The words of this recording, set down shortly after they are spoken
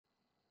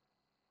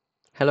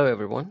Hello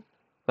everyone,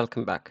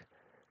 welcome back.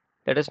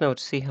 Let us now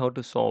see how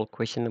to solve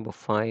question number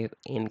 5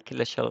 in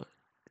Killer Shell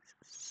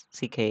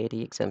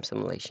CKAD exam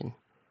simulation.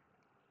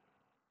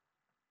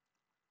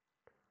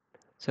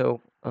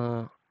 So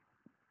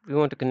we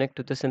want to connect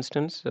to this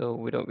instance, so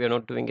we are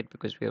not doing it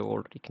because we are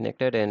already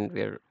connected,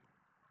 and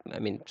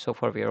so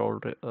far we are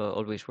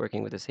always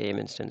working with the same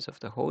instance of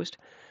the host.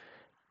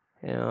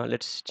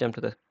 Let's jump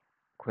to the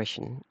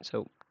question.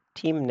 So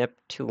Team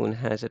Neptune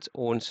has its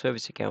own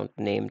service account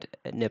named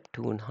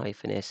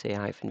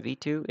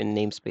Neptune-SA-V2 in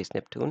namespace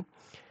Neptune.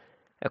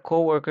 A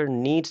coworker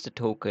needs the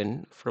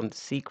token from the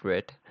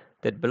secret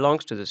that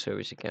belongs to the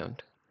service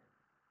account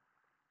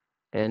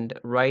and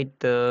write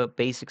the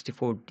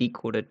base64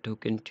 decoded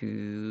token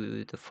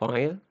to the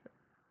file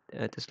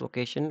at this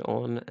location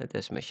on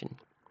this mission.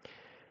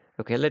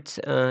 Okay, let's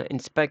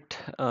inspect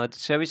the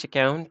service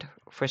account.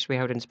 First, we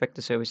have to inspect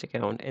the service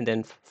account and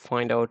then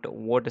find out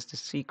what is the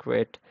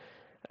secret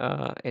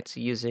it's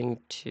using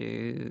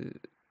to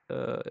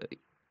uh,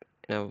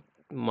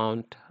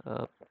 mount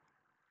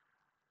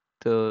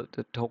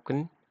the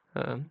token.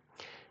 And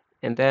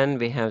then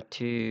we have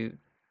to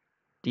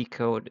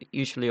decode.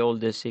 Usually all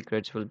the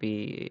secrets will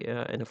be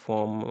in a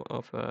form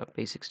of a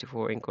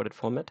base64 encoded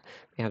format.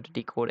 We have to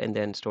decode and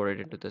then store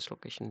it into this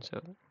location.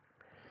 So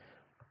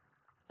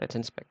let's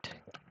inspect.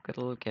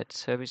 It'll get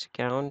service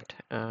account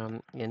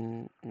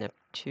in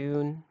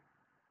Neptune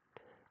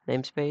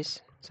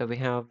namespace. So we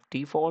have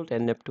default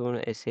and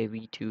Neptune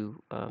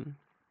SAV2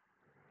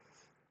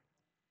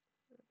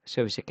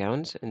 service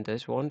accounts in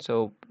this one.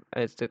 So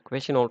as the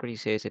question already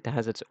says, it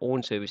has its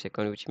own service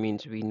account, which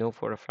means we know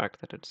for a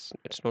fact that it's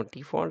not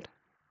default,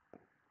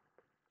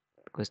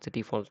 because the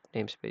default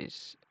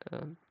namespace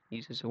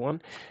uses one.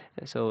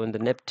 So in the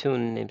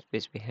Neptune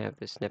namespace, we have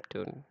this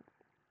Neptune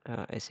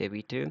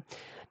SAV2.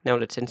 Now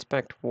let's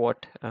inspect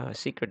what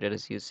secret it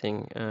is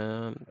using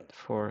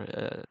for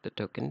the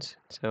tokens.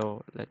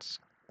 So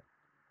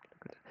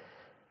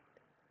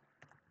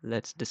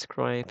let's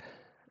describe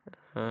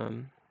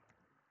um,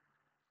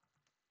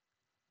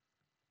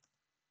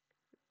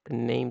 the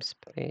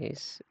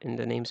namespace. In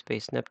the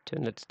namespace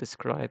Neptune, let's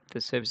describe the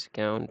service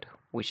account,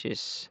 which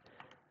is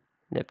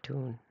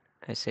Neptune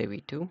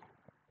SAV2.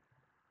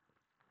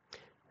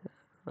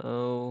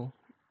 Oh,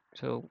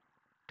 so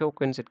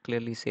tokens, it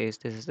clearly says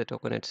this is the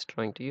token it's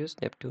trying to use,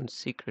 Neptune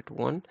secret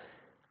 1.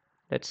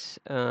 Let's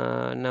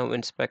now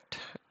inspect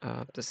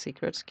the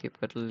secrets.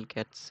 Kubectl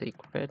get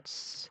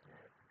secrets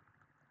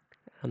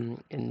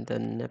in the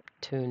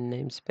Neptune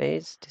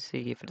namespace to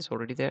see if it is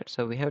already there.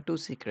 So we have two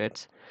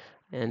secrets,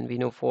 and we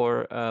know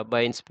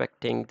by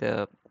inspecting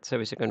the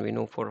service account, we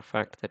know for a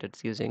fact that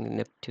it's using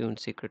Neptune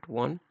secret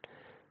 1.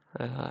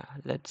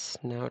 Let's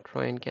now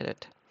try and get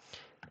it.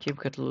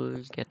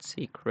 Kubectl get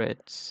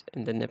secrets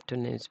in the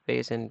Neptune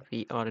namespace, and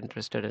we are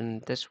interested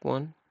in this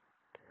one.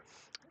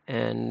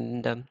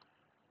 And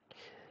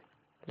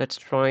let's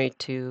try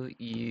to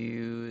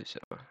use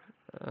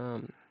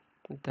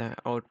the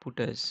output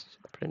as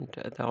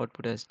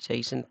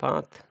JSON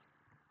path.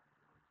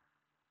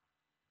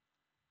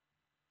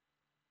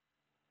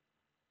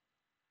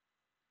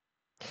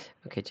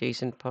 Okay,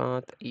 JSON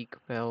path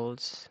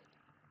equals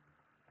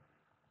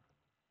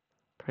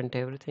print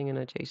everything in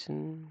a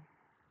JSON.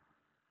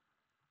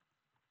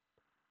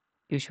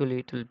 Usually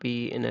it will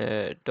be in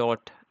a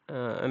dot,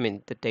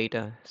 the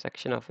data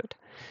section of it.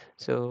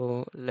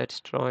 So let's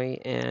try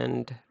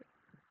and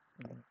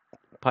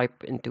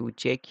pipe into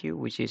JQ,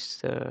 which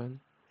is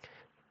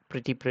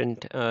pretty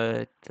print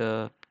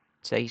the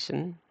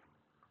JSON.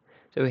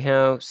 So we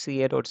have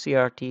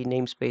CA.crt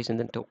namespace and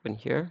then token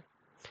here.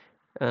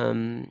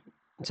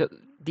 So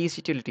these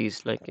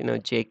utilities like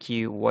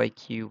JQ,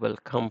 YQ will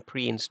come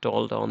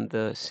pre-installed on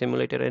the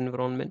simulator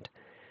environment,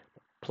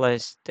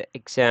 plus the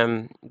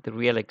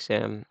real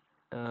exam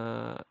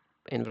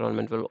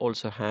environment will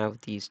also have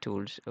these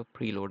tools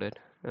preloaded.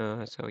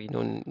 So you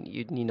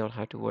need not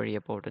have to worry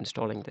about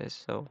installing this.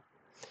 So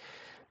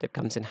that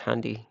comes in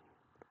handy.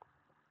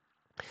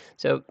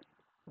 So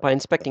by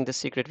inspecting the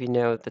secret, we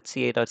know that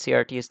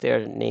CA.crt is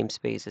there,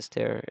 namespace is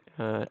there,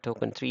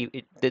 token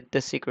 3.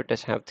 The secret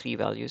does have 3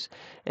 values,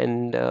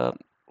 and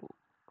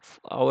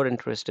our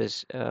interest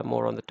is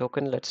more on the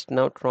token. Let's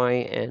now try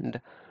and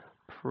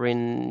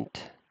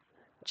print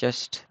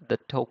just the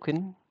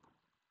token.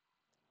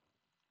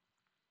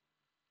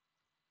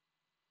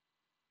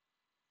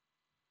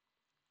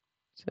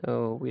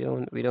 So we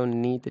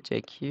don't need the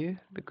JQ,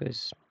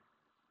 because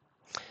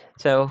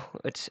so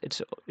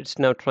it's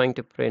now trying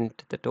to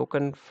print the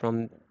token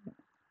from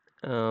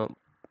uh,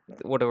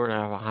 whatever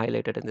I have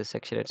highlighted in this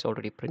section. It's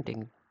already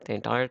printing the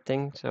entire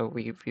thing. So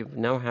we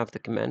now have the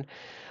command.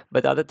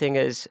 But the other thing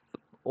is,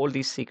 all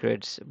these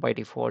secrets by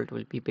default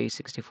will be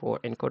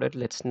base64 encoded.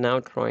 Let's now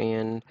try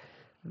and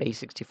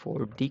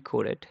base64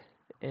 decoded,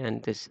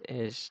 and this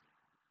is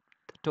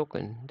the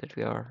token that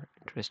we are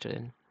interested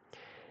in.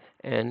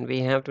 And we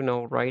have to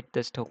now write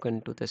this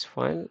token to this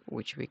file,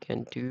 which we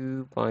can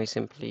do by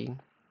simply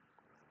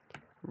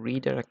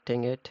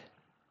redirecting it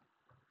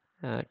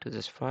to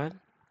this file.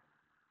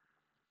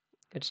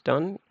 It's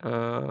done.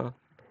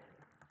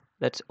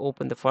 Let's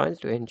open the file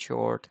to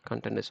ensure the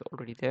content is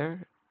already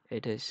there.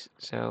 It is.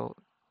 So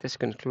this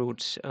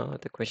concludes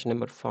the question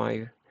number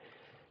 5.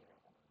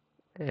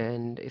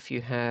 And if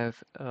you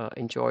have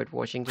enjoyed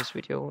watching this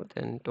video,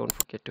 then don't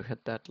forget to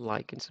hit that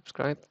like and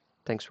subscribe.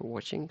 Thanks for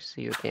watching.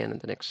 See you again in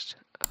the next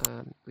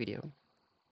video.